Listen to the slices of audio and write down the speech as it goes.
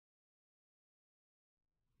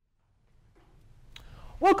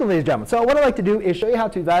Welcome, ladies and gentlemen. So what I'd like to do is show you how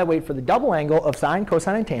to evaluate for the double angle of sine,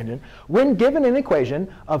 cosine, and tangent when given an equation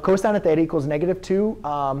of cosine of theta equals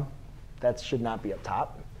 -2. That should not be up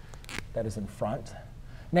top. That is in front.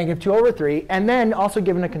 -2/3. And then also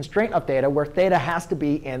given a constraint of theta where theta has to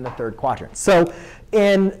be in the third quadrant. So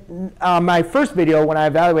in my first video, when I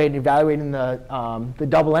evaluating the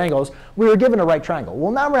double angles, we were given a right triangle.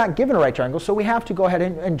 Well, now we're not given a right triangle, so we have to go ahead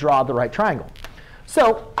and draw the right triangle.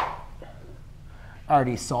 So I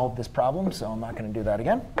already solved this problem, so I'm not going to do that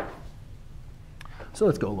again. So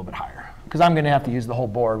let's go a little bit higher, because I'm going to have to use the whole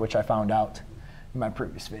board, which I found out in my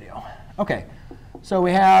previous video. OK, so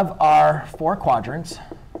we have our 4 quadrants.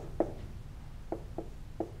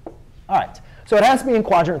 All right, so it has to be in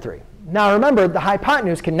quadrant 3. Now remember, the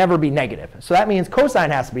hypotenuse can never be negative. So that means cosine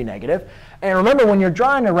has to be negative. And remember, when you're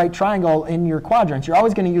drawing a right triangle in your quadrants, you're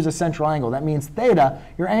always going to use a central angle. That means theta,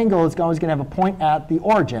 your angle is always going to have a point at the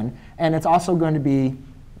origin. And it's also going to be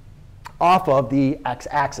off of the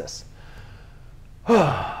x-axis.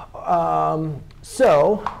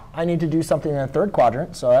 So I need to do something in the third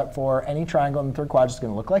quadrant. So that for any triangle in the third quadrant is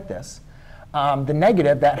going to look like this. The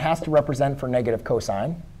negative, that has to represent for negative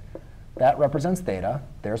cosine. That represents theta.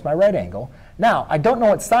 There's my right angle. Now, I don't know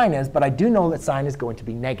what sine is, but I do know that sine is going to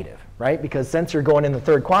be negative, right? Because since you're going in the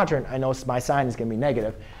third quadrant, I know my sine is going to be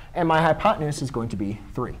negative. And my hypotenuse is going to be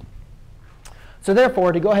 3. So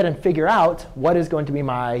therefore, to go ahead and figure out what is going to be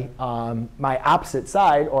my opposite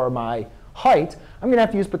side, or my height, I'm going to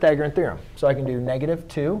have to use Pythagorean theorem. So I can do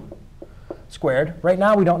 -2 squared. Right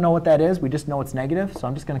now, we don't know what that is. We just know it's negative. So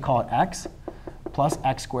I'm just going to call it x plus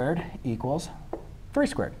x squared equals 3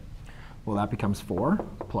 squared. Well, that becomes 4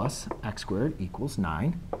 plus x squared equals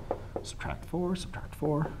 9. Subtract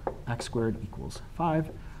 4, x squared equals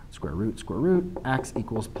 5. Square root, x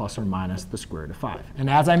equals plus or minus the square root of 5. And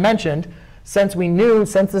as I mentioned, since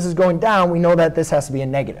this is going down, we know that this has to be a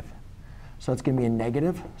negative. So it's going to be a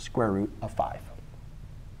negative square root of 5.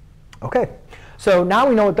 OK, so now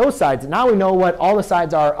we know what those sides, now we know what all the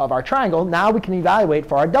sides are of our triangle. Now we can evaluate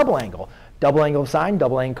for our double angle. Double angle of sine,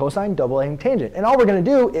 double angle cosine, double angle tangent. And all we're going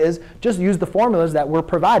to do is just use the formulas that were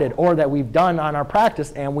provided or that we've done on our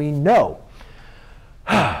practice and we know.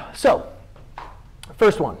 So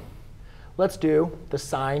first one, let's do the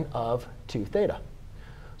sine of 2 theta.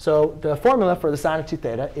 So the formula for the sine of 2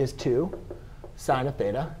 theta is 2 sine of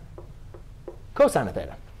theta cosine of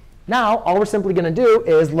theta. Now, all we're simply going to do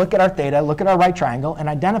is look at our theta, look at our right triangle, and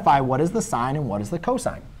identify what is the sine and what is the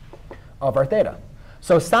cosine of our theta.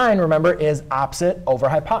 So sine, remember, is opposite over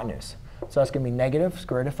hypotenuse. So that's going to be negative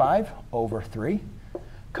square root of 5 over 3.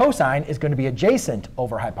 Cosine is going to be adjacent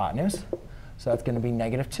over hypotenuse. So that's going to be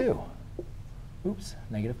 -2. Oops,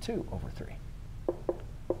 -2 over 3.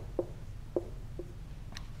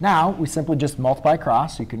 Now, we simply just multiply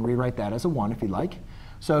across. So you can rewrite that as a 1 if you like.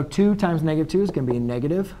 So 2 times -2 is going to be a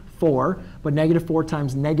 -4. But -4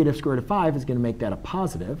 times negative square root of 5 is going to make that a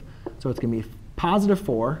positive. So it's going to be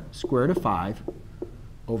 +4 square root of 5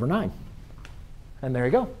 over 9. And there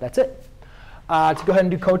you go. That's it. To go ahead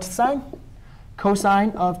and do cosine.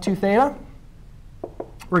 Cosine of 2 theta.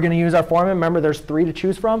 We're going to use our formula. Remember, there's 3 to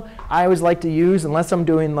choose from. I always like to use, unless I'm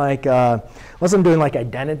doing like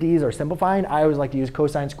identities or simplifying, I always like to use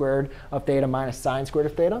cosine squared of theta minus sine squared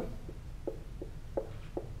of theta.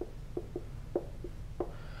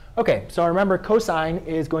 OK, so remember, cosine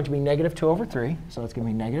is going to be -2 over 3. So it's going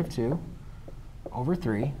to be -2 over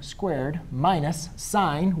 3 squared minus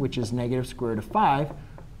sine, which is negative square root of 5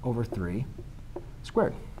 over 3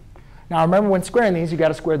 squared. Now remember, when squaring these, you've got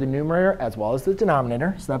to square the numerator as well as the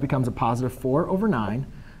denominator. So that becomes a +4 over 9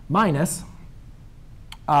 minus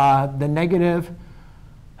the negative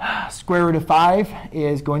square root of 5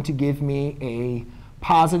 is going to give me a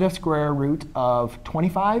positive square root of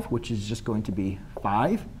 25, which is just going to be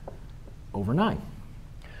 5 over 9.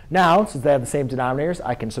 Now, since they have the same denominators,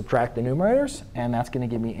 I can subtract the numerators. And that's going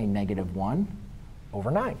to give me a -1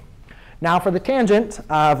 over 9. Now, for the tangent,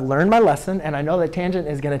 I've learned my lesson. And I know that tangent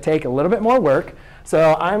is going to take a little bit more work.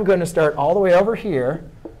 So I'm going to start all the way over here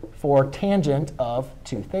for tangent of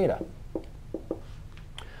 2 theta.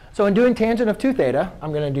 So in doing tangent of 2 theta,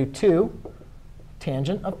 I'm going to do 2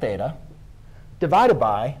 tangent of theta divided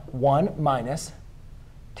by 1 minus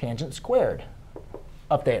tangent squared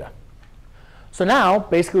of theta. So now,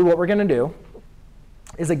 basically, what we're going to do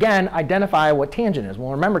is, again, identify what tangent is.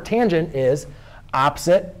 Well, remember, tangent is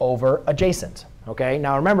opposite over adjacent. OK?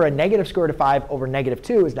 Now, remember, a negative square root of 5 over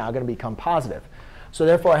 -2 is now going to become positive. So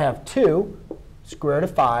therefore, I have 2 square root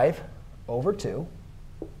of 5 over 2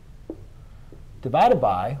 divided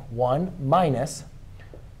by 1 minus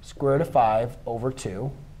square root of 5 over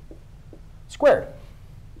 2 squared.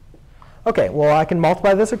 OK, well, I can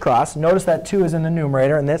multiply this across. Notice that 2 is in the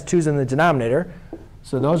numerator, and this 2 is in the denominator.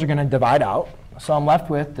 So those are going to divide out. So I'm left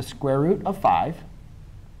with the square root of 5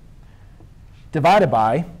 divided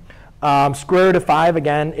by square root of 5,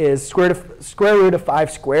 again, is square root of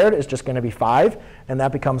 5 squared is just going to be 5. And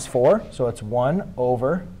that becomes 4. So it's 1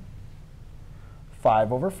 over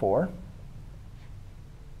 5 over 4.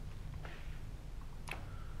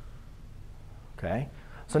 OK.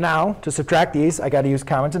 So now, to subtract these, I got to use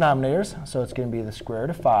common denominators. So it's going to be the square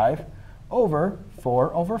root of 5 over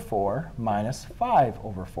 4 over 4 minus 5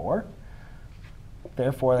 over 4.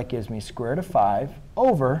 Therefore, that gives me square root of 5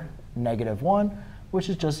 over negative 1, which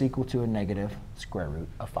is just equal to a negative square root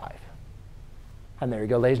of 5. And there you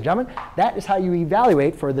go, ladies and gentlemen. That is how you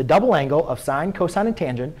evaluate for the double angle of sine, cosine, and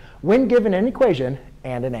tangent when given an equation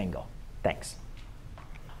and an angle. Thanks.